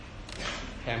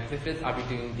Okay, I'm Clifford. I'll be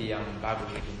doing the Bible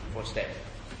reading for today.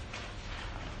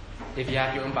 If you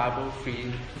have your own Bible,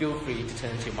 feel free to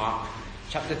turn to Mark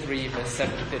chapter 3, verse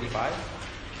 7 to 35,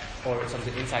 or it's on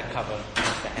the inside cover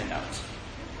of the handout.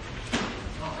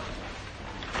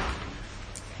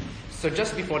 So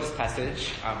just before this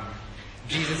passage,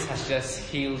 Jesus has just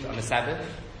healed on the Sabbath,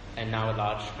 and now a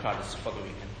large crowd is following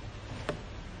him.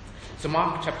 So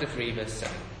Mark chapter 3, verse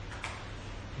 7.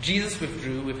 Jesus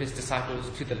withdrew with his disciples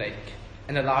to the lake,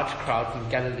 and a large crowd from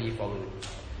Galilee followed.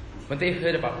 When they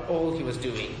heard about all he was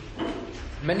doing,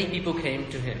 many people came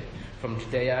to him from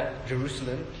Judea,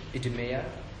 Jerusalem, Idumea,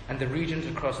 and the regions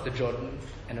across the Jordan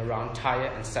and around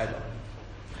Tyre and Sidon.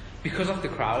 Because of the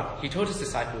crowd, he told his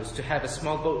disciples to have a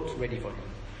small boat ready for him,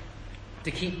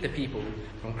 to keep the people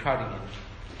from crowding in.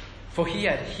 For he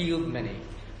had healed many,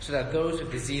 so that those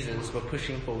with diseases were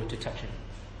pushing forward to touch him.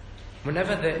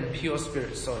 Whenever the impure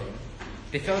spirits saw him,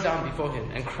 they fell down before him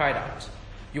and cried out,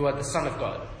 "You are the Son of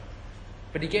God."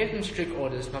 But he gave them strict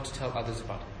orders not to tell others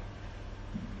about him.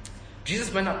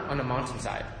 Jesus went up on a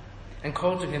mountainside and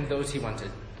called to him those he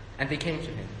wanted, and they came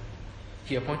to him.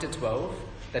 He appointed 12,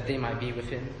 that they might be with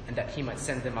him, and that he might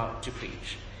send them out to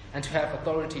preach, and to have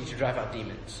authority to drive out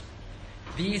demons.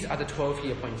 These are the 12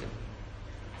 he appointed: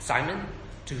 Simon,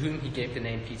 to whom he gave the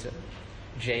name Peter;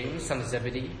 James, son of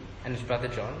Zebedee, and his brother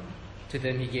John. To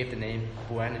them he gave the name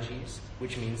Boanerges,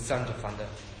 which means sons of thunder;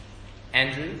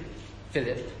 Andrew,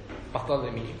 Philip,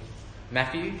 Bartholomew,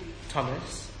 Matthew,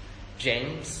 Thomas,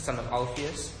 James, son of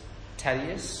Alphaeus,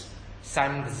 Thaddeus,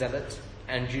 Simon the Zealot,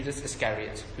 and Judas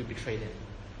Iscariot, who betrayed him.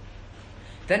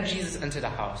 Then Jesus entered a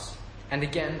house, and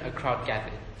again a crowd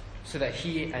gathered, so that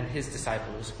he and his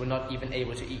disciples were not even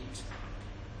able to eat.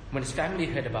 When his family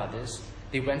heard about this,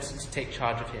 they went to take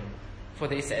charge of him, for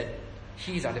they said,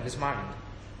 "He's out of his mind."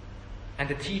 And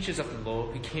the teachers of the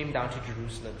law who came down to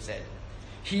Jerusalem said,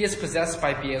 "He is possessed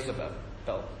by Beelzebub,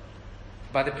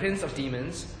 by the prince of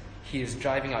demons. He is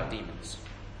driving out demons."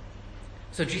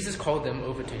 So Jesus called them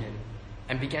over to him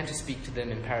and began to speak to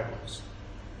them in parables.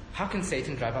 "How can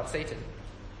Satan drive out Satan?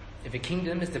 If a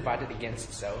kingdom is divided against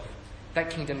itself,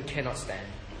 that kingdom cannot stand.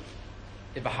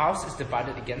 If a house is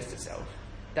divided against itself,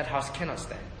 that house cannot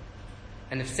stand.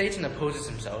 And if Satan opposes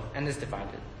himself and is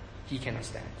divided, he cannot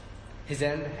stand. His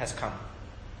end has come.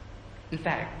 In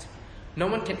fact, no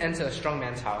one can enter a strong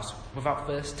man's house without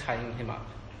first tying him up.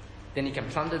 Then he can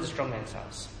plunder the strong man's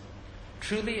house.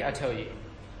 Truly, I tell you,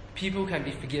 people can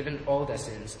be forgiven all their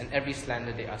sins and every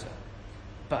slander they utter.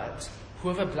 But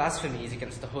whoever blasphemies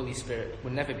against the Holy Spirit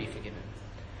will never be forgiven.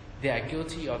 They are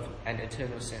guilty of an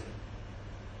eternal sin."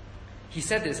 He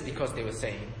said this because they were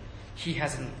saying, "He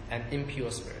has an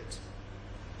impure spirit."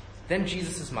 Then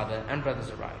Jesus' mother and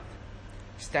brothers arrived.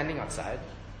 Standing outside,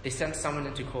 they sent someone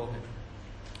in to call him.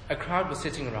 A crowd was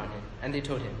sitting around him, and they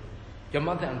told him, "Your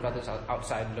mother and brothers are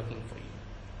outside looking for you."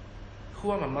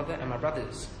 "Who are my mother and my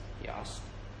brothers?" he asked.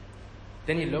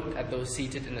 Then he looked at those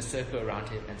seated in a circle around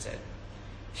him and said,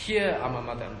 "Here are my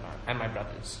mother and my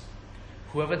brothers.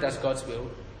 Whoever does God's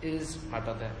will is my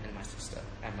brother and my sister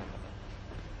and my mother."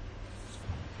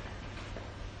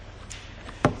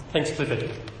 Thanks, Clifford.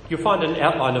 You'll find an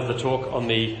outline of the talk on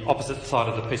the opposite side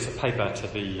of the piece of paper to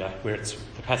the where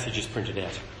the passage is printed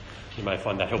out. You may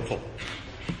find that helpful.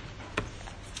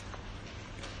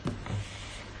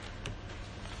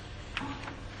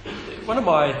 One of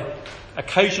my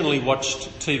occasionally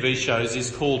watched TV shows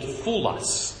is called Fool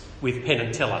Us with Penn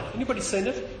and Teller. Anybody seen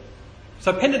it?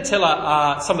 So Penn and Teller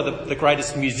are some of the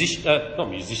greatest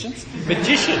magicians.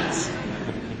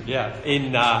 Yeah,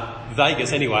 in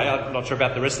Vegas anyway. I'm not sure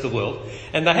about the rest of the world.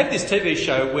 And they have this TV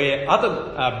show where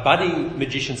other budding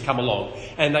magicians come along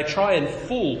and they try and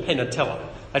fool Penn and Teller.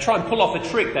 They try and pull off a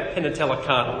trick that Penn and Teller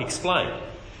can't explain.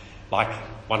 Like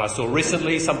one I saw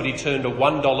recently, somebody turned a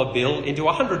 $1 bill into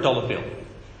a $100 bill.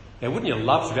 Now wouldn't you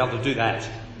love to be able to do that?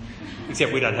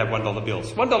 Except we don't have $1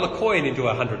 bills. $1 coin into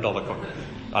a $100 coin.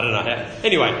 I don't know how.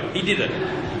 Anyway, he did it.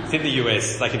 It's in the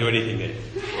US. They can do anything there.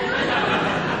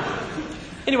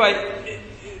 Anyway,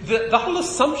 the whole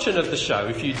assumption of the show,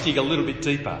 if you dig a little bit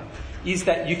deeper, is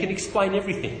that you can explain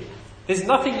everything. There's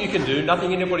nothing you can do,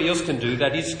 nothing anybody else can do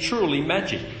that is truly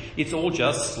magic. It's all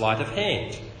just sleight of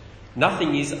hand.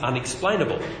 Nothing is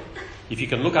unexplainable. If you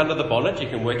can look under the bonnet, you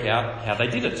can work out how they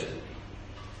did it.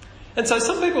 And so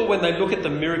some people, when they look at the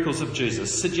miracles of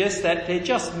Jesus, suggest that they're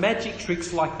just magic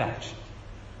tricks like that.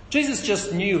 Jesus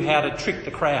just knew how to trick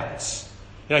the crowds.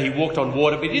 You know, he walked on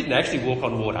water, but he didn't actually walk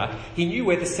on water. He knew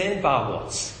where the sandbar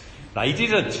was. They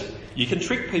didn't. You can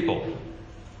trick people.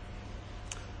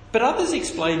 But others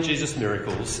explain Jesus'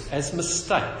 miracles as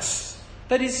mistakes.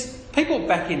 That is, people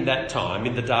back in that time,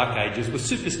 in the Dark Ages, were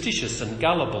superstitious and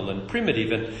gullible and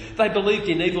primitive, and they believed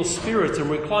in evil spirits and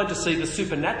were inclined to see the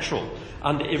supernatural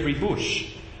under every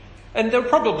bush. And there were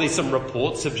probably some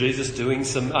reports of Jesus doing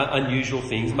some unusual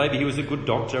things. Maybe he was a good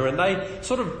doctor, and they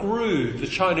sort of grew the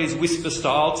Chinese whisper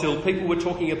style till people were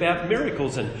talking about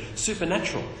miracles and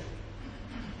supernatural.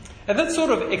 And that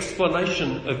sort of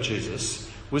explanation of Jesus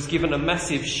was given a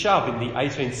massive shove in the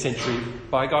 18th century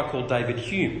by a guy called David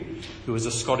Hume, who was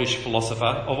a Scottish philosopher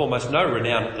of almost no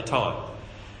renown at the time.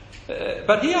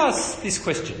 But he asked this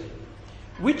question: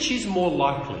 which is more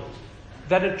likely,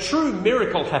 that a true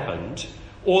miracle happened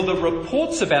or the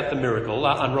reports about the miracle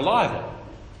are unreliable?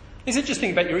 He said, just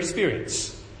think about your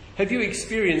experience. Have you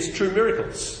experienced true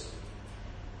miracles?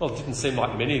 Well, it didn't seem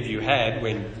like many of you had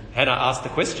when Hannah asked the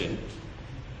question.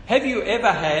 Have you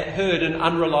ever heard an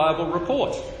unreliable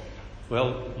report?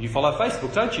 Well, you follow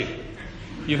Facebook, don't you?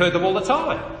 You've heard them all the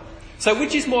time. So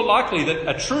which is more likely, that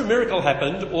a true miracle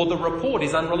happened or the report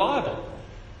is unreliable?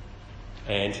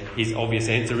 And his obvious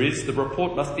answer is the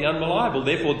report must be unreliable,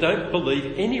 therefore don't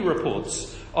believe any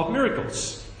reports of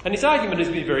miracles. And his argument has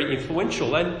been very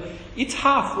influential, and it's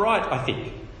half right, I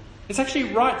think. It's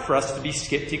actually right for us to be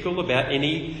sceptical about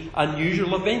any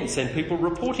unusual events and people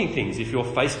reporting things. If your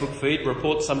Facebook feed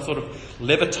reports some sort of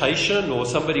levitation or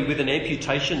somebody with an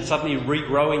amputation suddenly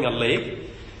regrowing a leg,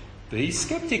 be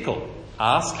sceptical.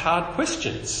 Ask hard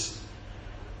questions.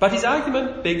 But his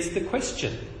argument begs the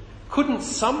question: couldn't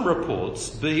some reports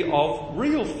be of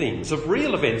real things, of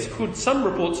real events? Could some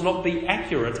reports not be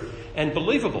accurate and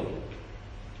believable?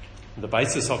 The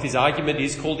basis of his argument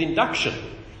is called induction.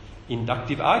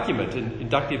 Inductive argument, and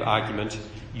inductive argument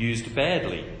used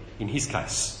badly in his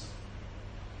case.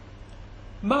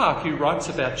 Mark, who writes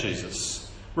about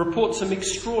Jesus, reports some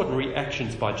extraordinary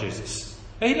actions by Jesus.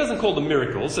 Now, he doesn't call them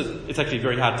miracles. It's actually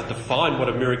very hard to define what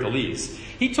a miracle is.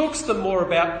 He talks to them more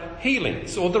about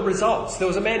healings or the results. There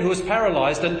was a man who was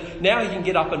paralysed, and now he can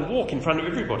get up and walk in front of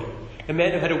everybody. A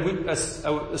man who had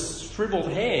a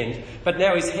shriveled hand, but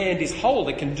now his hand is whole.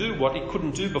 It can do what it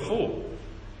couldn't do before.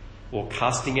 Or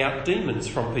casting out demons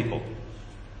from people.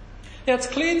 Now, it's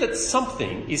clear that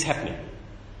something is happening.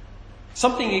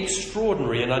 Something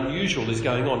extraordinary and unusual is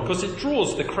going on, because it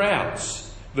draws the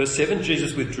crowds. Verse 7,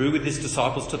 Jesus withdrew with his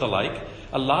disciples to the lake.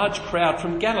 A large crowd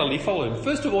from Galilee followed him.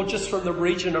 First of all, just from the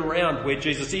region around where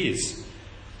Jesus is.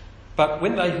 But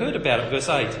when they heard about it, verse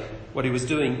 8, what he was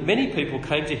doing, many people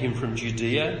came to him from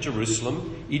Judea,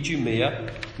 Jerusalem,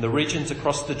 Idumea, and the regions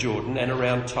across the Jordan and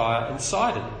around Tyre and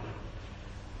Sidon.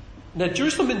 Now,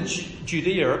 Jerusalem and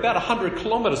Judea are about 100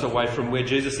 kilometres away from where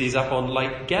Jesus is up on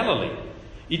Lake Galilee.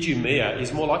 Idumea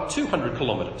is more like 200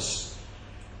 kilometres.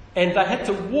 And they had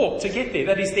to walk to get there.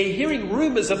 That is, they're hearing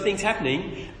rumours of things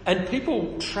happening, and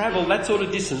people travel that sort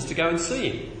of distance to go and see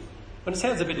him. And it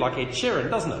sounds a bit like Ed Sheeran,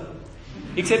 doesn't it?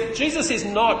 Except Jesus is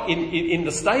not in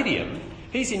the stadium.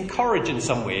 He's in Corrigan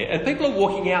somewhere, and people are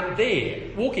walking out there,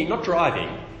 walking, not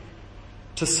driving,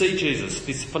 to see Jesus,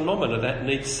 this phenomena that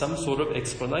needs some sort of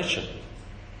explanation.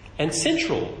 And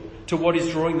central to what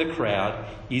is drawing the crowd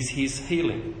is his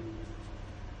healing.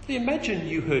 Imagine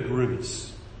you heard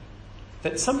rumours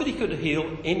that somebody could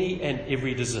heal any and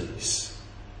every disease,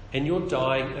 and you're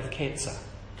dying of cancer.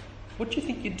 What do you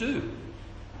think you'd do?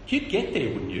 You'd get there,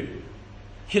 wouldn't you?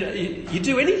 You'd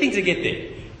do anything to get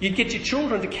there. You'd get your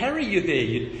children to carry you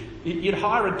there. You'd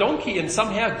hire a donkey and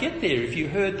somehow get there if you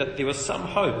heard that there was some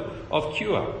hope of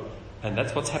cure. And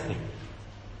that's what's happening.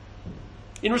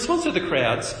 In response to the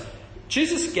crowds,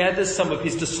 Jesus gathers some of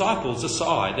his disciples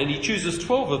aside, and he chooses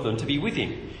 12 of them to be with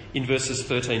him in verses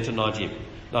 13 to 19.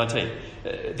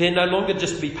 They're no longer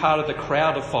just to be part of the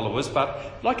crowd of followers,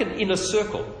 but like an inner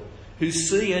circle who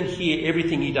see and hear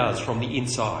everything he does from the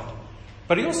inside.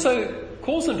 But he also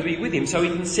calls them to be with him so he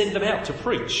can send them out to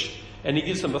preach, and he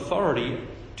gives them authority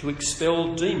to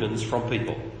expel demons from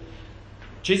people.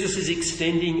 Jesus is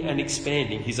extending and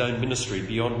expanding his own ministry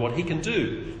beyond what he can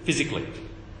do physically.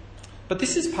 But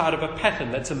this is part of a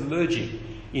pattern that's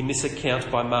emerging in this account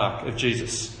by Mark of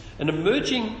Jesus, an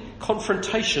emerging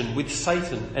confrontation with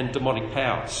Satan and demonic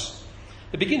powers.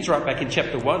 It begins right back in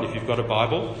chapter 1, if you've got a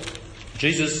Bible.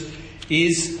 Jesus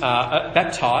is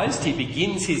baptised. He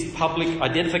begins his public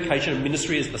identification and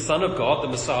ministry as the Son of God, the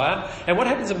Messiah. And what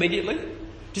happens immediately?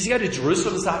 Does he go to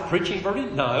Jerusalem and start preaching for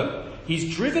him? No.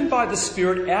 He's driven by the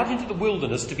Spirit out into the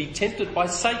wilderness to be tempted by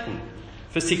Satan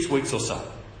for 6 weeks or so.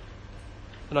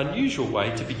 An unusual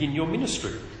way to begin your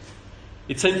ministry.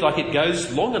 It seems like it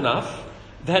goes long enough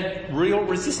that real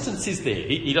resistance is there.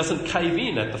 He doesn't cave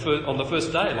in on the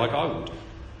first day like I would.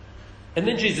 And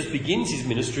then Jesus begins his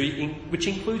ministry, which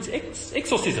includes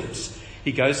exorcisms.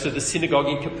 He goes to the synagogue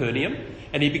in Capernaum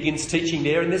and he begins teaching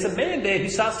there, and there's a man there who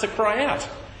starts to cry out.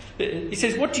 He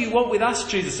says, "What do you want with us,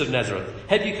 Jesus of Nazareth?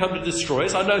 Have you come to destroy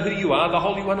us? I know who you are, the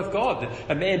Holy One of God."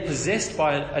 A man possessed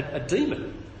by a demon.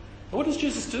 And what does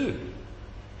Jesus do?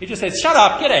 He just says, "Shut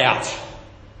up, get out."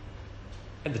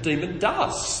 And the demon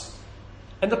does.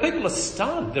 And the people are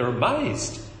stunned. They're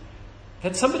amazed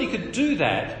that somebody could do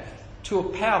that to a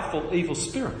powerful evil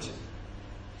spirit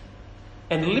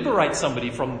and liberate somebody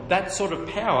from that sort of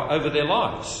power over their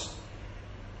lives.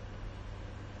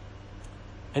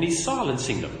 And he's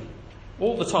silencing them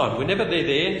all the time. Whenever they're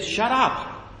there, shut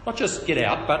up. Not just get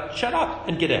out, but shut up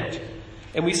and get out.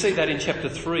 And we see that in chapter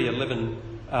 3, 11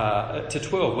 to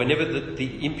 12. Whenever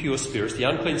the impure spirits, the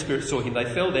unclean spirits saw him, they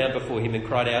fell down before him and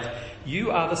cried out,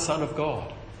 "You are the Son of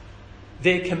God."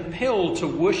 They're compelled to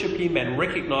worship him and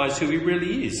recognise who he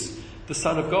really is, the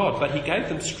Son of God. But he gave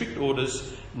them strict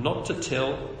orders not to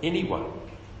tell anyone.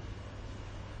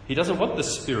 He doesn't want the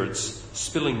spirits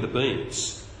spilling the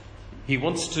beans. He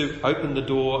wants to open the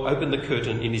door, open the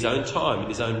curtain in his own time, in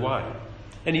his own way.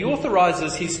 And he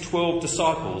authorises his 12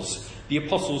 disciples, the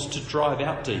apostles, to drive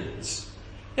out demons.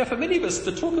 Now, for many of us,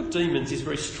 the talk of demons is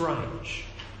very strange.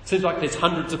 It seems like there's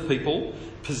hundreds of people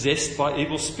possessed by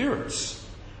evil spirits.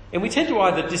 And we tend to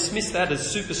either dismiss that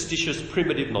as superstitious,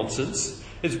 primitive nonsense,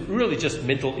 it's really just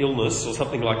mental illness or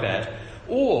something like that,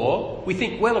 or we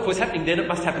think, well, if it was happening then, it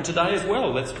must happen today as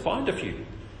well. Let's find a few.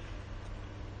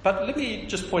 But let me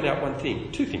just point out one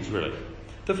thing, two things really.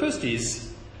 The first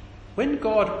is, when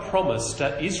God promised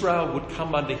that Israel would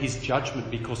come under his judgment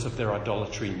because of their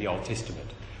idolatry in the Old Testament,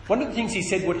 one of the things he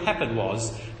said would happen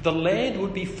was the land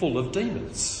would be full of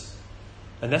demons.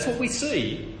 And that's what we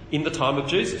see in the time of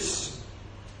Jesus.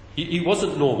 He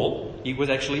wasn't normal, he was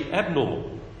actually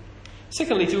abnormal.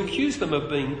 Secondly, to accuse them of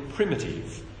being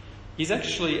primitive is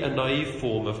actually a naive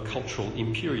form of cultural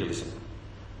imperialism.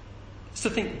 It's to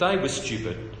think they were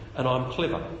stupid and I'm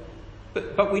clever.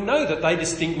 But we know that they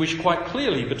distinguish quite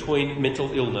clearly between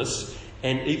mental illness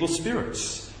and evil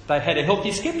spirits. They had a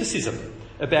healthy scepticism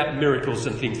about miracles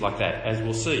and things like that, as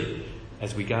we'll see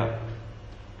as we go.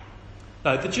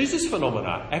 No, the Jesus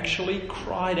phenomena actually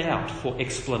cried out for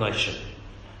explanation.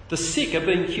 The sick are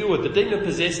being cured, the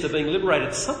demon-possessed are being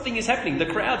liberated, something is happening, the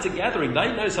crowds are gathering,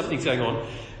 they know something's going on.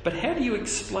 But how do you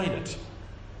explain it?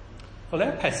 Well, in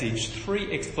our passage,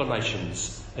 3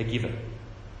 explanations are given.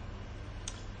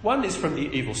 One is from the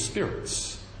evil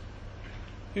spirits,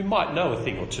 who might know a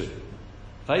thing or two.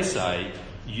 They say,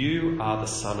 "You are the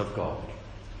Son of God."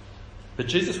 But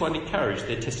Jesus won't encourage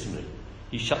their testimony.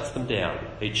 He shuts them down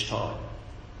each time.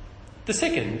 The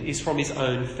second is from his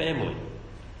own family.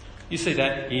 You see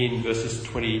that in verses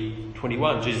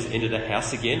 20-21. Jesus entered a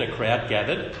house again, a crowd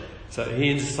gathered. So he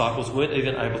and his disciples weren't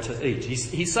even able to eat.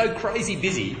 He's so crazy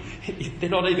busy, they're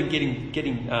not even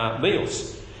getting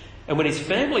meals. And when his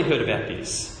family heard about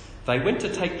this, they went to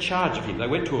take charge of him. They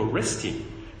went to arrest him,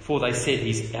 for they said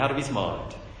he's out of his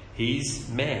mind. He's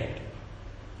mad.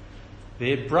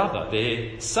 Their brother,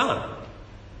 their son.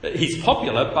 He's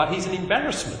popular, but he's an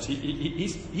embarrassment.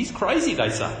 He's crazy, they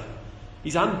say.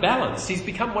 He's unbalanced. He's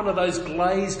become one of those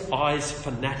glazed eyes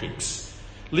fanatics.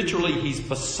 Literally, he's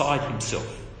beside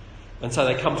himself. And so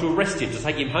they come to arrest him, to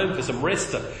take him home for some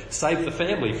rest, to save the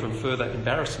family from further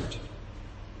embarrassment.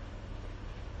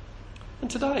 And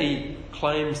today,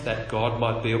 claims that God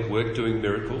might be at work doing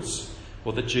miracles,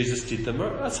 or that Jesus did them,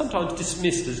 are sometimes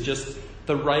dismissed as just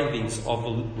the ravings of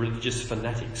religious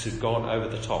fanatics who've gone over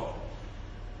the top.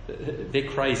 They're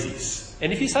crazies.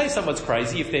 And if you say someone's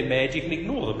crazy, if they're mad, you can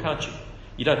ignore them, can't you?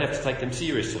 You don't have to take them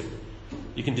seriously.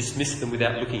 You can dismiss them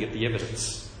without looking at the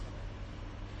evidence.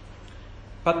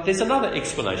 But there's another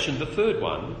explanation. The third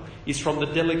one is from the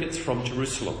delegates from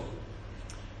Jerusalem.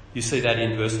 You see that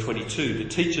in verse 22. The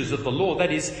teachers of the law,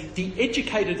 that is, the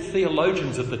educated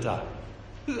theologians of the day,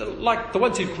 like the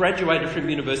ones who graduated from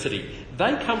university,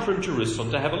 they come from Jerusalem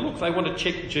to have a look. They want to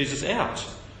check Jesus out.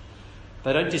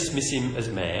 They don't dismiss him as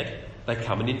mad. They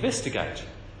come and investigate.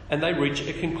 And they reach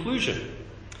a conclusion.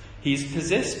 He's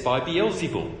possessed by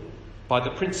Beelzebul, by the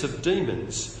prince of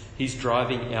demons. He's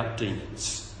driving out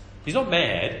demons. He's not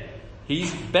mad.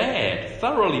 He's bad,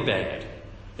 thoroughly bad.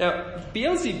 Now,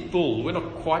 Beelzebul, we're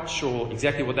not quite sure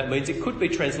exactly what that means. It could be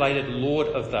translated Lord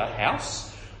of the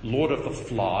house, Lord of the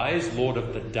flies, Lord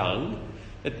of the dung.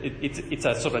 It's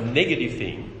a sort of negative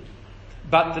thing.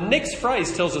 But the next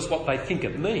phrase tells us what they think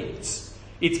it means.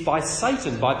 It's by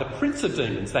Satan, by the prince of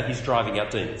demons, that he's driving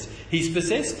out demons. He's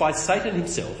possessed by Satan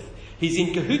himself. He's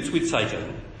in cahoots with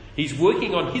Satan. He's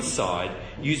working on his side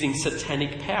using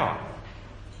satanic power.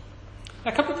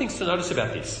 A couple of things to notice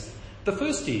about this. The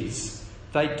first is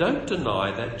they don't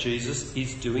deny that Jesus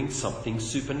is doing something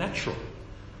supernatural.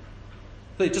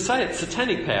 To say it's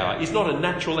satanic power is not a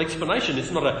natural explanation. It's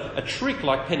not a trick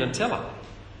like Penn and Teller.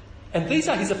 And these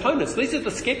are his opponents. These are the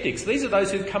skeptics. These are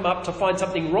those who've come up to find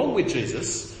something wrong with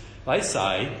Jesus. They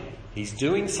say he's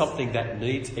doing something that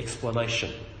needs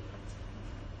explanation.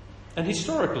 And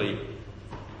historically,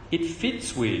 it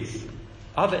fits with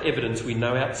other evidence we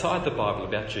know outside the Bible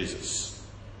about Jesus.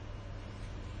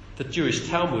 The Jewish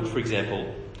Talmud, for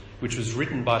example, which was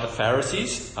written by the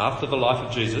Pharisees after the life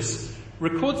of Jesus,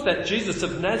 records that Jesus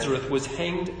of Nazareth was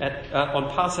hanged on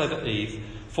Passover Eve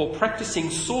for practicing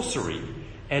sorcery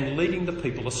and leading the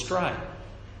people astray.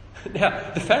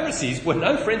 Now, the Pharisees were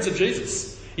no friends of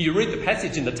Jesus. You read the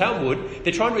passage in the Talmud,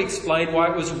 they're trying to explain why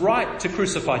it was right to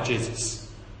crucify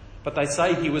Jesus. But they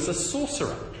say he was a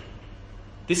sorcerer.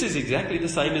 This is exactly the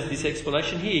same as this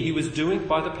explanation here. He was doing it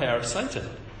by the power of Satan.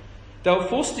 They were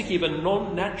forced to give a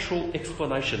non-natural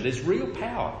explanation. There's real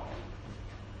power.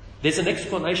 There's an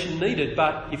explanation needed,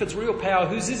 but if it's real power,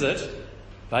 whose is it?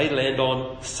 They land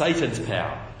on Satan's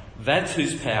power. That's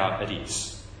whose power it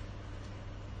is.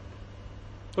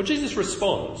 Well, Jesus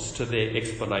responds to their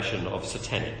explanation of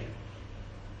satanic.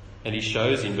 And he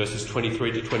shows in verses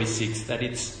 23 to 26 that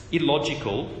it's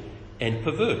illogical and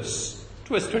perverse.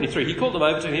 To verse 23, he called them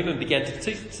over to him and began to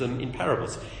teach them in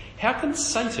parables. How can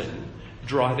Satan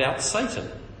drive out Satan?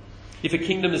 If a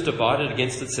kingdom is divided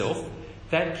against itself,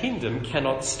 that kingdom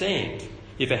cannot stand.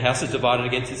 If a house is divided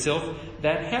against itself,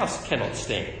 that house cannot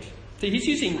stand. So he's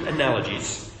using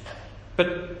analogies,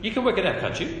 but you can work it out,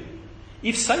 can't you?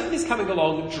 If Satan is coming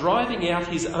along driving out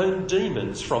his own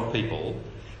demons from people,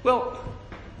 well,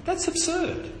 that's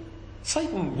absurd.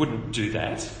 Satan wouldn't do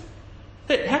that.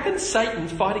 How can Satan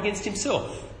fight against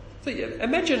himself? So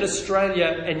imagine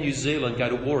Australia and New Zealand go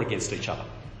to war against each other.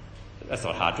 That's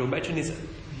not hard to imagine, is it?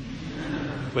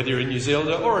 Whether you're in New Zealand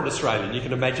or an Australian, you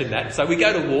can imagine that. So we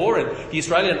go to war and the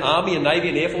Australian Army and Navy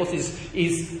and Air Force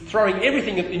is throwing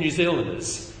everything at the New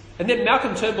Zealanders. And then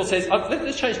Malcolm Turnbull says,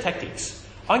 let's change tactics.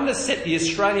 I'm going to set the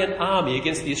Australian Army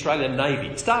against the Australian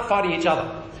Navy. Start fighting each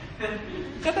other.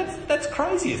 Now that's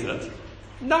crazy, isn't it?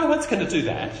 No one's going to do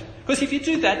that. Because if you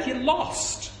do that, you're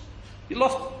lost. You're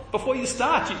lost before you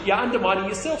start. You're undermining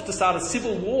yourself to start a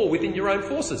civil war within your own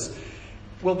forces.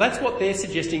 Well, that's what they're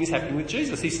suggesting is happening with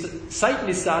Jesus. Satan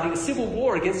is starting a civil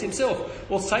war against himself.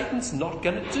 Well, Satan's not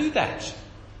going to do that.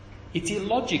 It's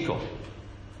illogical.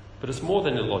 But it's more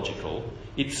than illogical.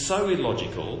 It's so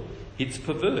illogical, it's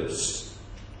perverse.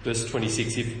 Verse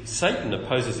 26, if Satan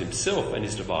opposes himself and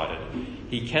is divided,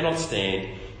 he cannot stand.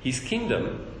 His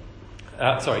kingdom,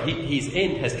 his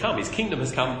end has come. His kingdom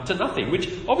has come to nothing,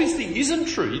 which obviously isn't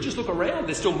true. You just look around.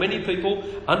 There's still many people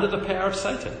under the power of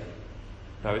Satan.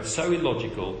 No, it's so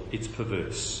illogical, it's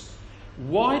perverse.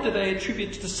 Why do they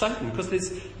attribute it to Satan? Because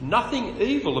there's nothing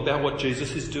evil about what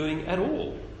Jesus is doing at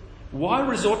all. Why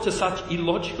resort to such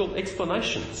illogical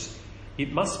explanations?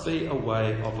 It must be a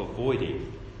way of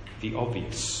avoiding the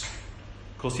obvious.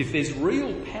 Because if there's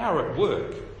real power at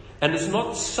work, and it's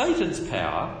not Satan's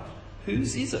power,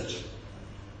 whose is it?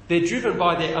 They're driven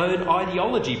by their own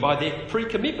ideology, by their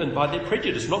pre-commitment, by their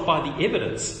prejudice, not by the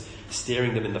evidence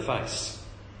staring them in the face.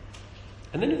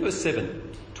 And then in verse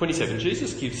 27,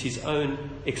 Jesus gives his own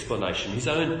explanation, his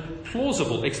own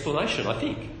plausible explanation, I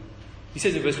think. He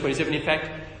says in verse 27, in fact,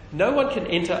 no one can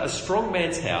enter a strong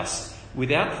man's house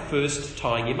without first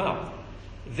tying him up.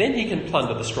 Then he can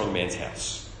plunder the strong man's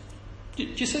house. Do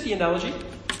you see the analogy?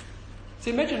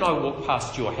 So imagine I walk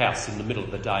past your house in the middle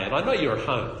of the day and I know you're at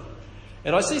home.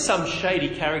 And I see some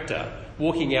shady character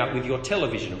walking out with your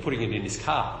television and putting it in his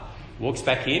car. Walks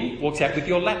back in, walks out with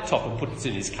your laptop and puts it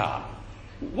in his car.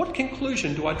 What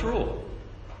conclusion do I draw?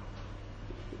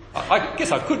 I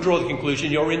guess I could draw the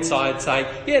conclusion you're inside saying,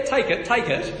 yeah, take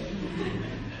it.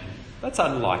 That's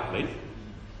unlikely.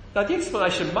 Now, the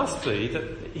explanation must be that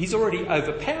he's already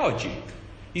overpowered you.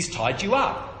 He's tied you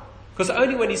up. Because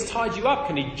only when he's tied you up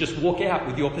can he just walk out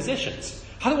with your possessions.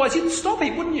 Otherwise, you'd stop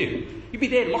him, wouldn't you? You'd be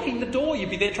there locking the door. You'd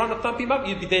be there trying to thump him up.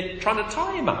 You'd be there trying to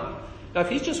tie him up. Now, if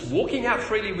he's just walking out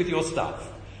freely with your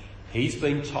stuff, he's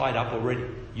been tied up already.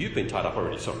 You've been tied up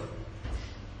already, sorry.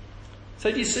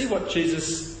 So do you see what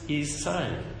Jesus is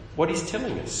saying? What he's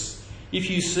telling us? If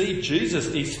you see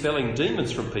Jesus expelling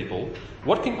demons from people,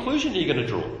 what conclusion are you going to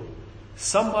draw?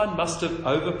 Someone must have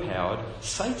overpowered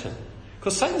Satan.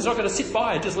 Because Satan's not going to sit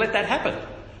by and just let that happen.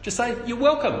 Just say, you're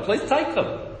welcome, please take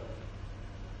them.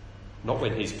 Not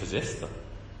when he's possessed them.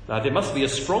 No, there must be a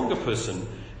stronger person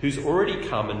who's already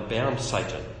come and bound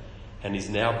Satan and is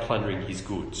now plundering his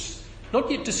goods. Not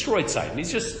yet destroyed Satan,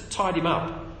 he's just tied him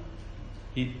up.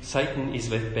 Satan is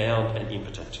left bound and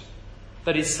impotent.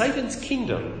 That is, Satan's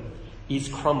kingdom is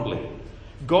crumbling.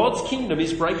 God's kingdom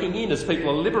is breaking in as people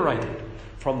are liberated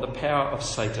from the power of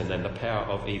Satan and the power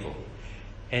of evil.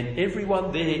 And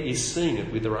everyone there is seeing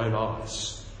it with their own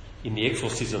eyes in the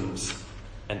exorcisms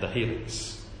and the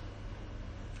healings.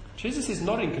 Jesus is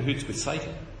not in cahoots with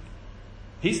Satan.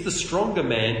 He's the stronger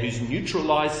man who's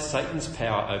neutralised Satan's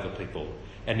power over people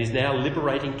and is now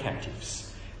liberating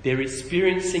captives. They're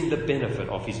experiencing the benefit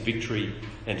of his victory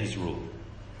and his rule.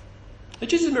 Now,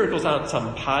 Jesus' miracles aren't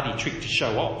some party trick to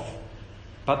show off,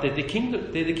 but they're the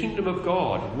kingdom of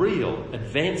God, real,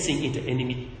 advancing into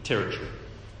enemy territory.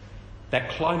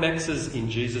 That climaxes in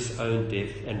Jesus' own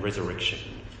death and resurrection,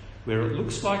 where it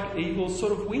looks like evil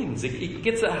sort of wins. It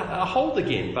gets a hold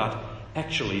again, but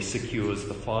actually secures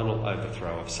the final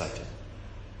overthrow of Satan.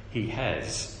 He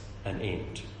has an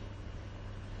end.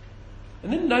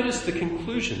 And then notice the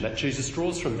conclusion that Jesus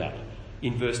draws from that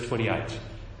in verse 28.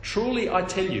 Truly I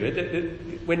tell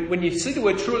you, when you see the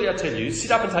word truly I tell you, sit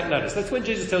up and take notice. That's when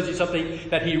Jesus tells you something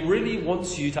that he really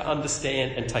wants you to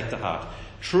understand and take to heart.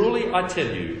 Truly I tell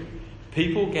you,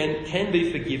 people can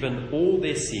be forgiven all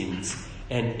their sins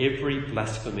and every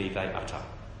blasphemy they utter.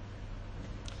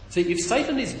 See, if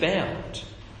Satan is bound,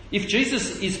 if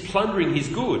Jesus is plundering his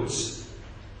goods,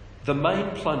 the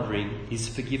main plundering is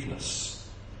forgiveness.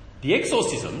 The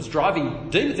exorcisms,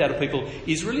 driving demons out of people,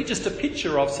 is really just a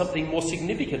picture of something more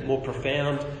significant, more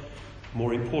profound,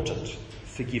 more important: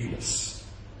 forgiveness.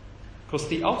 Because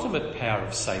the ultimate power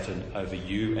of Satan over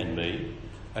you and me,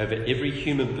 over every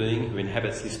human being who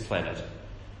inhabits this planet,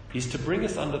 is to bring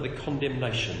us under the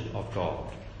condemnation of God,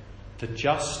 the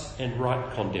just and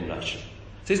right condemnation.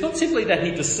 So it's not simply that he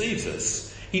deceives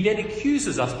us, he then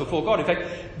accuses us before God. In fact,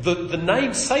 the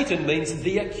name Satan means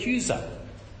the accuser.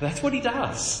 That's what he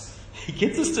does. He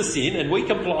gets us to sin and we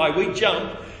comply, we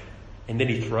jump, and then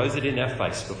he throws it in our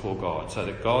face before God so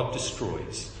that God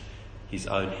destroys his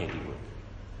own handiwork.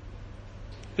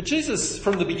 But Jesus,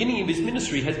 from the beginning of his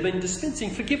ministry, has been dispensing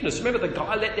forgiveness. Remember the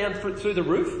guy let down through the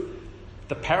roof?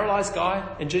 The paralysed guy?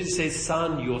 And Jesus says,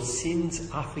 "Son, your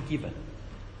sins are forgiven,"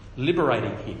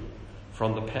 liberating him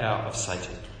from the power of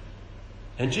Satan.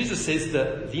 And Jesus says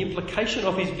that the implication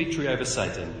of his victory over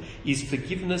Satan is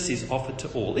forgiveness is offered to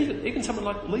all, even someone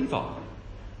like Levi.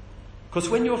 Because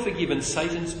when you're forgiven,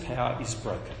 Satan's power is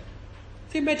broken.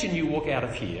 So imagine you walk out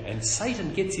of here and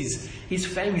Satan gets his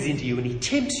fangs into you and he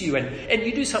tempts you and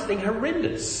you do something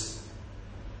horrendous.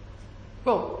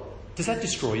 Well, does that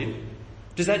destroy you?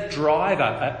 Does that drive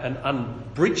an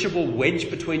unbreachable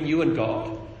wedge between you and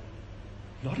God?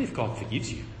 Not if God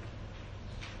forgives you.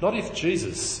 Not if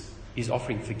Jesus is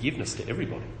offering forgiveness to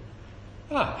everybody.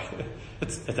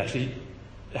 It actually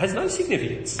has no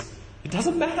significance. It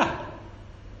doesn't matter.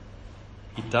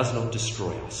 It does not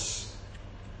destroy us.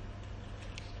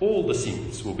 All the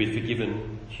sins will be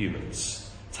forgiven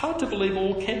humans. It's hard to believe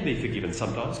all can be forgiven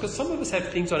sometimes, because some of us have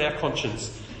things on our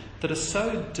conscience that are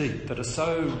so deep, that are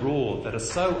so raw, that are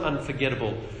so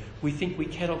unforgettable, we think we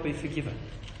cannot be forgiven.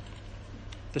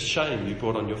 The shame you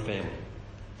brought on your family,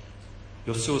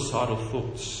 your suicidal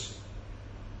thoughts,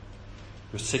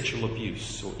 your sexual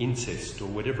abuse or incest or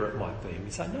whatever it might be. And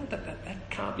we say, no, that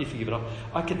can't be forgiven.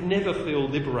 I could never feel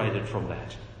liberated from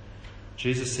that.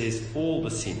 Jesus says all the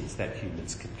sins that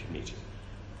humans can commit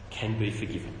can be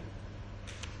forgiven,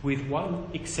 with one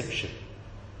exception.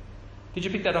 Did you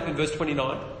pick that up in verse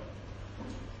 29?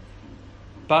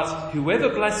 But whoever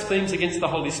blasphemes against the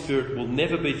Holy Spirit will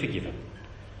never be forgiven.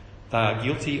 They are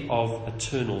guilty of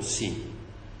eternal sin.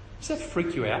 Does that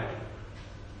freak you out?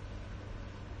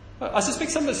 I suspect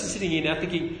some of us are sitting here now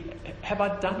thinking, have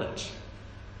I done it?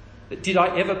 Did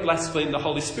I ever blaspheme the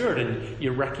Holy Spirit? And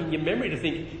you're racking your memory to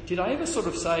think, did I ever sort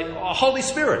of say, "Oh, Holy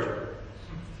Spirit,"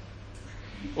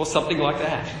 or something like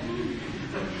that?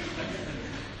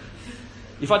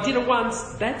 If I did it once,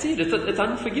 that's it. It's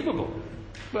unforgivable.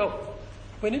 Well,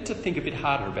 we need to think a bit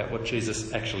harder about what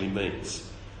Jesus actually means.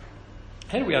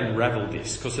 How do we unravel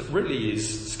this? Because it really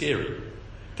is scary.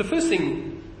 The first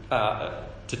thing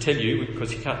to tell you,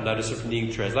 because you can't notice it from the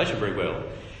English translation very well,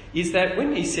 is that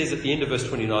when he says at the end of verse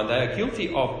 29, they are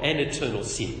guilty of an eternal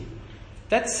sin,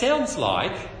 that sounds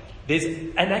like there's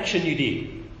an action you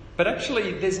did. But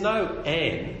actually there's no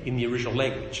 "an" in the original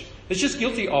language. It's just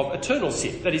guilty of eternal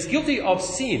sin. That is, guilty of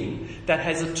sin that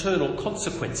has eternal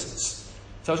consequences.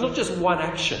 So it's not just one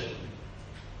action.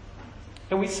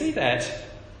 And we see that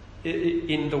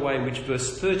in the way in which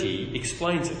verse 30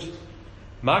 explains it.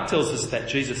 Mark tells us that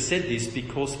Jesus said this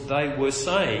because they were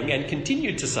saying, and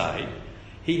continued to say,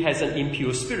 he has an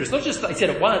impure spirit. It's not just they said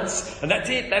it once and that's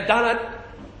it, they've done it,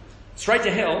 straight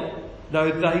to hell. No,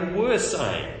 they were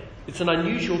saying It's an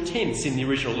unusual tense in the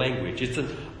original language. It's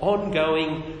an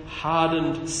ongoing,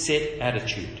 hardened, set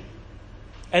attitude.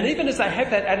 And even as they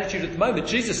have that attitude at the moment,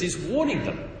 Jesus is warning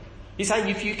them. He's saying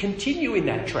if you continue in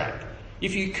that track,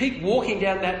 if you keep walking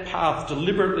down that path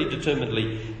deliberately,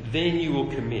 determinedly, then you will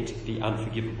commit the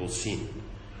unforgivable sin.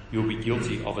 You'll be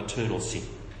guilty of eternal sin.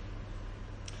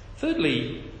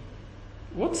 Thirdly,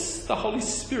 what's the Holy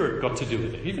Spirit got to do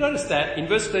with it? You've noticed that in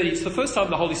verse 30, it's the first time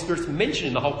the Holy Spirit's mentioned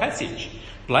in the whole passage.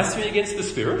 Blasphemy against the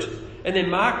Spirit. And then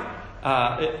Mark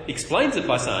explains it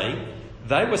by saying,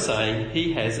 they were saying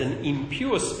he has an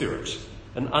impure spirit,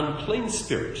 an unclean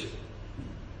spirit.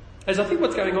 As I think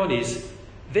what's going on is,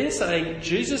 they're saying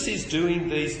Jesus is doing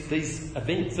these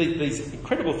events, these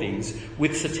incredible things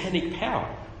with satanic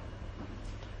power.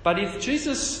 But if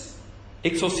Jesus'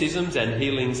 exorcisms and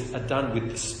healings are done with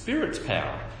the Spirit's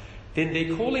power, then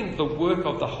they're calling the work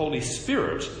of the Holy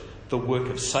Spirit the work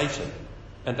of Satan.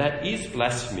 And that is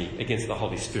blasphemy against the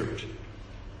Holy Spirit.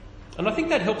 And I think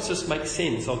that helps us make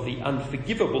sense of the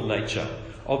unforgivable nature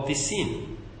of this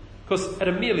sin. Because at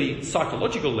a merely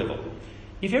psychological level,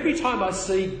 if every time I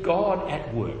see God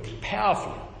at work,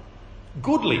 powerfully,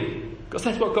 goodly, because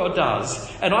that's what God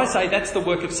does, and I say that's the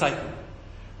work of Satan,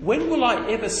 when will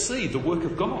I ever see the work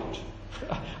of God?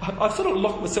 I've sort of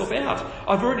locked myself out.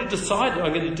 I've already decided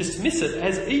I'm going to dismiss it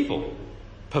as evil,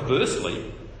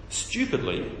 perversely,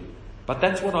 stupidly, but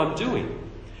that's what I'm doing.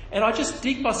 And I just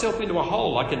dig myself into a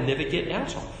hole I can never get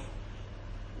out of.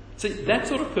 See, that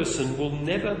sort of person will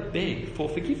never beg for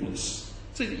forgiveness.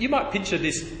 So you might picture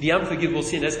the unforgivable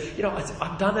sin as,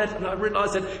 I've done it and I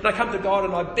realise it and I come to God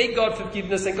and I beg God for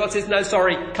forgiveness and God says, no,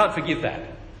 sorry, can't forgive that.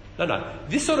 No.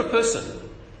 This sort of person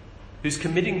who's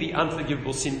committing the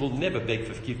unforgivable sin will never beg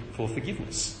for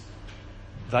forgiveness.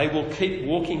 They will keep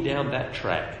walking down that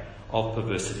track of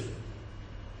perversity.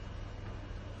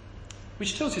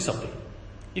 Which tells you something.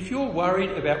 If you're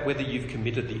worried about whether you've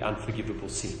committed the unforgivable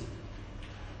sin,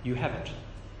 you haven't. Do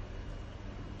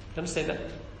you understand that?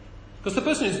 Because the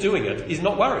person who's doing it is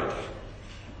not worried.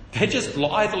 They're just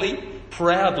blithely,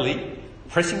 proudly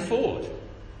pressing forward.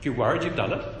 If you're worried you've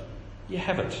done it, you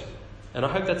haven't. And I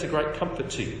hope that's a great comfort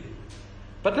to you.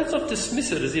 But let's not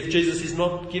dismiss it as if Jesus is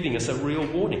not giving us a real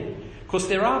warning. Because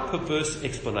there are perverse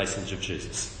explanations of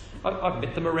Jesus. I've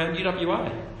met them around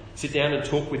UWA. Sit down and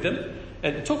talk with them.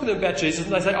 And talk with them about Jesus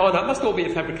and they say, oh no, it must all be a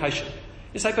fabrication.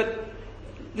 You say, but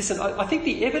listen, I think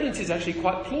the evidence is actually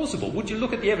quite plausible. Would you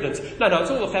look at the evidence? No, it's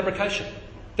all a fabrication.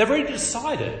 They've already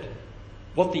decided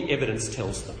what the evidence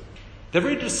tells them. They've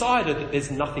already decided that there's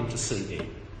nothing to see there.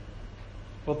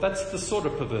 Well, that's the sort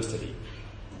of perversity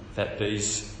that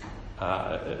these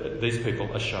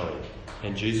people are showing.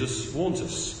 And Jesus warns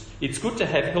us. It's good to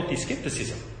have healthy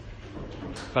scepticism,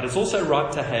 but it's also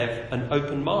right to have an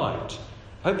open mind.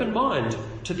 Open mind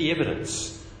to the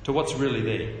evidence, to what's really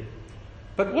there.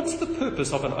 But what's the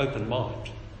purpose of an open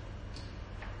mind?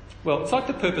 Well, it's like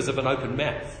the purpose of an open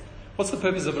mouth. What's the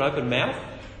purpose of an open mouth?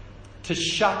 To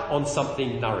shut on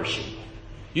something nourishing.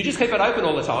 You just keep it open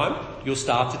all the time, you'll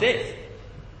starve to death.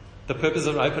 The purpose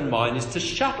of an open mind is to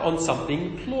shut on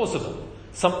something plausible,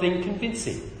 something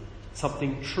convincing,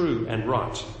 something true and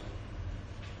right.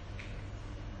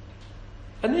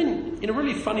 And then, in a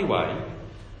really funny way,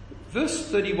 verse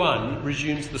 31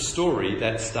 resumes the story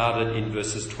that started in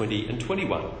verses 20 and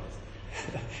 21.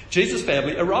 Jesus'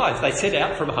 family arrives. They set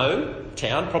out from home,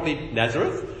 town, probably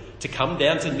Nazareth, to come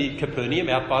down to near Capernaum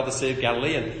out by the Sea of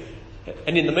Galilee.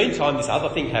 And in the meantime, this other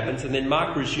thing happens, and then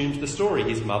Mark resumes the story.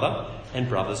 His mother and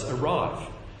brothers arrive.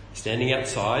 Standing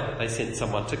outside, they sent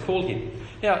someone to call him.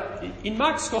 Now, in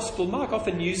Mark's Gospel, Mark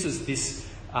often uses this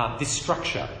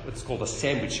structure. It's called a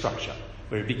sandwich structure,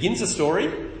 where he begins a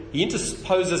story, he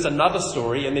interposes another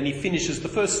story, and then he finishes the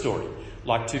first story,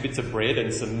 like 2 bits of bread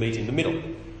and some meat in the middle.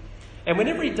 And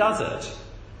whenever he does it,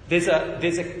 there's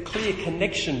a clear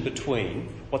connection between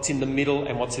what's in the middle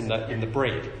and what's in the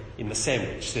bread, in the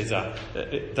sandwich.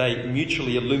 They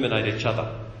mutually illuminate each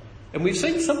other. And we've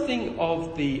seen something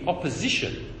of the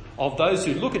opposition of those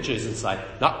who look at Jesus and say,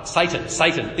 no,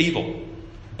 Satan, evil,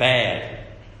 bad.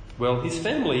 Well, his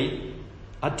family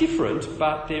are different,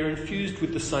 but they're infused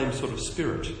with the same sort of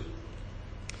spirit.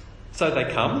 So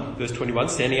they come, verse 21,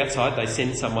 standing outside, they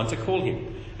send someone to call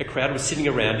him. A crowd was sitting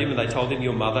around him and they told him,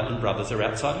 your mother and brothers are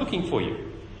outside looking for you.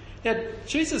 Now,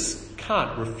 Jesus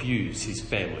can't refuse his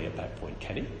family at that point,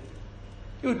 can he?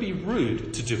 It would be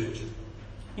rude to do it.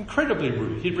 Incredibly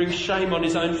rude. He'd bring shame on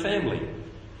his own family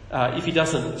if he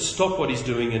doesn't stop what he's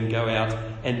doing and go out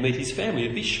and meet his family.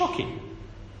 It'd be shocking.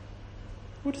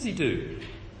 What does he do?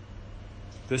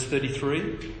 Verse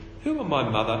 33, who are my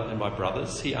mother and my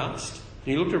brothers? He asked.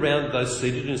 And he looked around those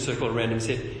seated in a circle around him and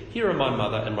said, "Here are my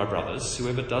mother and my brothers.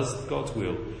 Whoever does God's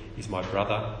will is my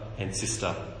brother and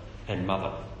sister and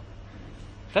mother."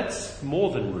 That's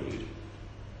more than rude.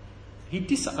 He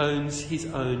disowns his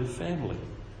own family.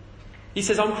 He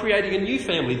says, "I'm creating a new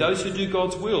family, those who do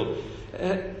God's will."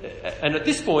 And at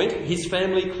this point, his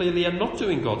family clearly are not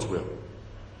doing God's will.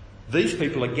 These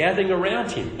people are gathering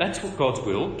around him. That's what God's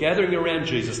will, gathering around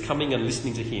Jesus, coming and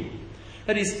listening to him.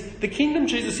 That is, the kingdom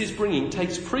Jesus is bringing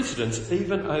takes precedence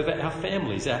even over our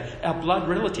families, our blood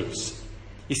relatives.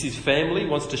 If his family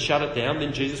wants to shut it down,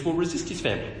 then Jesus will resist his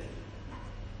family.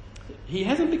 He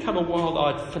hasn't become a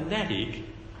wild-eyed fanatic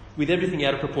with everything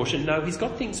out of proportion. No, he's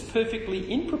got things perfectly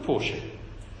in proportion.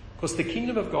 Because the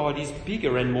kingdom of God is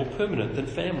bigger and more permanent than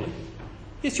family.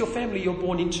 Yes, your family you're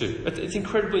born into. It's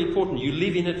incredibly important. You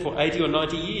live in it for 80 or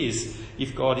 90 years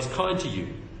if God is kind to you.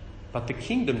 But the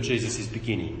kingdom Jesus is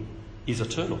beginning is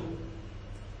eternal.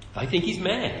 They think he's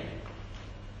mad.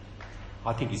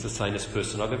 I think he's the sanest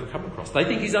person I've ever come across. They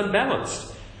think he's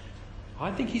unbalanced.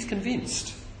 I think he's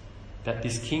convinced that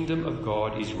this kingdom of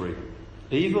God is real.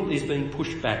 Evil is being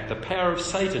pushed back. The power of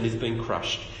Satan is being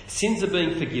crushed. Sins are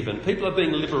being forgiven. People are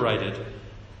being liberated.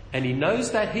 And he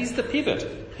knows that he's the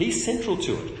pivot. He's central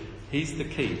to it. He's the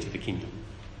key to the kingdom.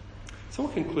 So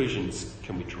what conclusions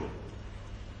can we draw?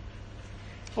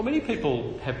 Well, many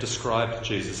people have described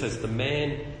Jesus as the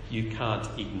man you can't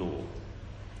ignore.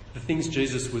 The things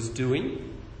Jesus was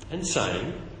doing and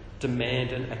saying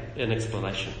demand an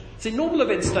explanation. See, normal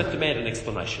events don't demand an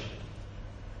explanation.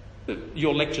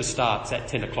 Your lecture starts at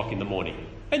 10 o'clock in the morning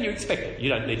and you expect it. You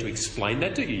don't need to explain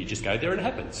that, do you? You just go there and it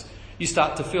happens. You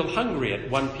start to feel hungry at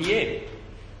 1 p.m.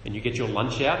 and you get your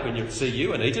lunch out when you see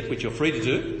you and eat it, which you're free to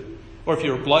do. Or if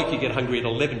you're a bloke, you get hungry at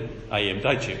 11 a.m,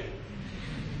 don't you?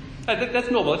 That's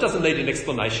normal. It doesn't need an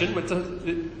explanation.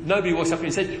 Nobody walks up to you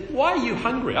and says, "Why are you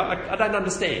hungry? I don't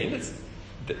understand."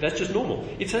 That's just normal.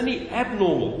 It's only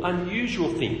abnormal, unusual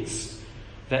things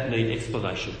that need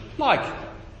explanation. Like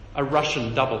a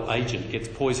Russian double agent gets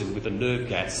poisoned with a nerve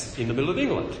gas in the middle of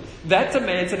England. That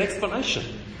demands an explanation.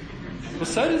 Well,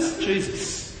 so does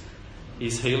Jesus.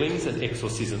 His healings and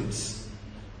exorcisms,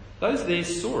 those there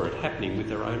saw it happening with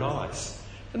their own eyes.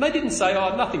 And they didn't say,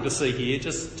 "Oh, nothing to see here,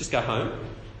 just go home."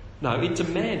 No, it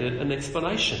demanded an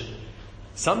explanation.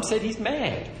 Some said he's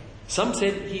mad. Some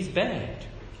said he's bad.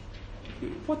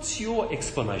 What's your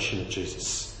explanation of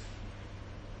Jesus?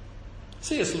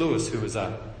 C.S. Lewis, who was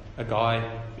a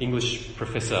guy, English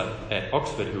professor at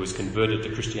Oxford, who was converted to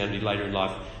Christianity later in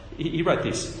life, he wrote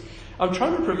this: "I'm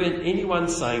trying to prevent anyone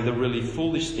saying the really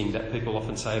foolish thing that people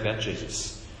often say about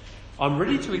Jesus. I'm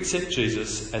ready to accept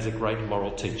Jesus as a great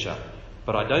moral teacher,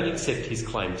 but I don't accept his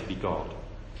claim to be God.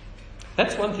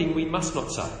 That's one thing we must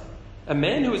not say. A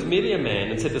man who is merely a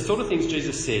man and said the sort of things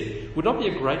Jesus said would not be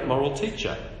a great moral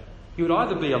teacher. He would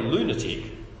either be a lunatic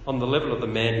on the level of the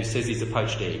man who says he's a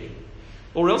poached egg,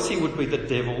 or else he would be the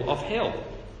devil of hell.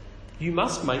 You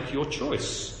must make your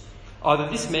choice. Either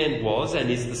this man was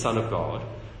and is the Son of God,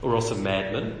 or else a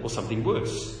madman or something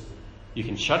worse. You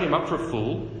can shut him up for a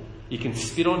fool, you can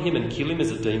spit on him and kill him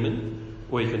as a demon,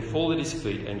 or you can fall at his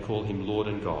feet and call him Lord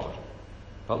and God.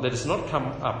 But let us not come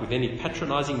up with any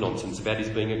patronising nonsense about his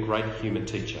being a great human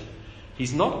teacher.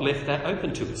 He's not left that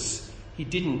open to us. He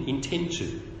didn't intend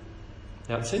to.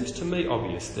 Now it seems to me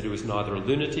obvious that he was neither a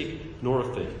lunatic nor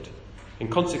a fiend,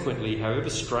 and consequently, however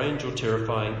strange or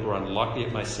terrifying or unlikely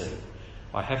it may seem,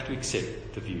 I have to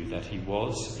accept the view that he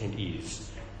was and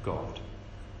is God."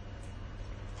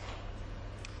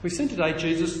 We've seen today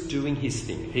Jesus doing his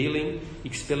thing, healing,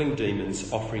 expelling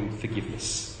demons, offering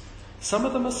forgiveness. Some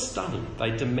of them are stunning. They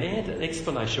demand an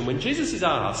explanation. When Jesus is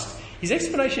asked, his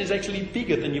explanation is actually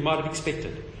bigger than you might have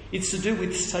expected. It's to do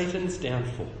with Satan's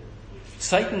downfall.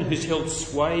 Satan, who's held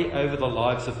sway over the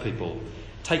lives of people,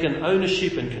 taken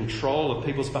ownership and control of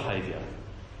people's behaviour,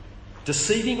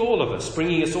 deceiving all of us,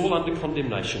 bringing us all under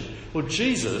condemnation. Well,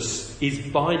 Jesus is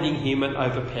binding him and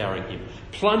overpowering him,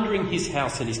 plundering his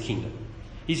house and his kingdom.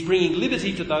 He's bringing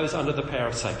liberty to those under the power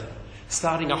of Satan,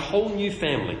 starting a whole new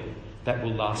family that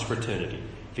will last for eternity.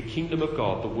 The kingdom of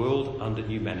God, the world under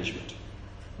new management.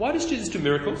 Why does Jesus do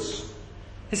miracles?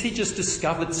 Has he just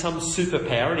discovered some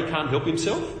superpower and he can't help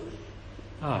himself?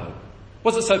 No.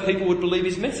 Was it so people would believe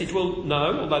his message? Well,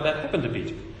 no, although that happened a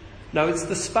bit. No, it's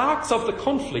the sparks of the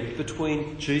conflict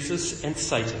between Jesus and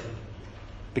Satan,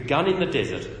 begun in the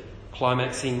desert,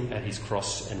 climaxing at his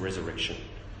cross and resurrection.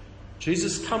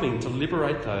 Jesus coming to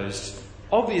liberate those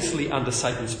obviously under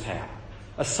Satan's power,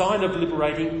 a sign of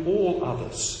liberating all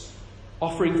others,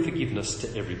 offering forgiveness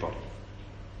to everybody.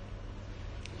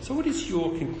 So what is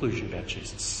your conclusion about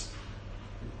Jesus?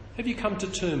 Have you come to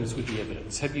terms with the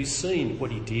evidence? Have you seen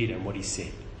what he did and what he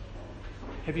said?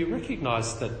 Have you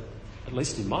recognised that, at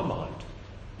least in my mind,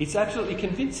 it's absolutely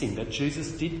convincing that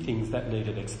Jesus did things that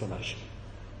needed explanation?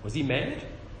 Was he mad?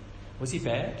 Was he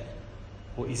bad?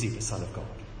 Or is he the Son of God?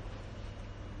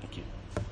 Thank you.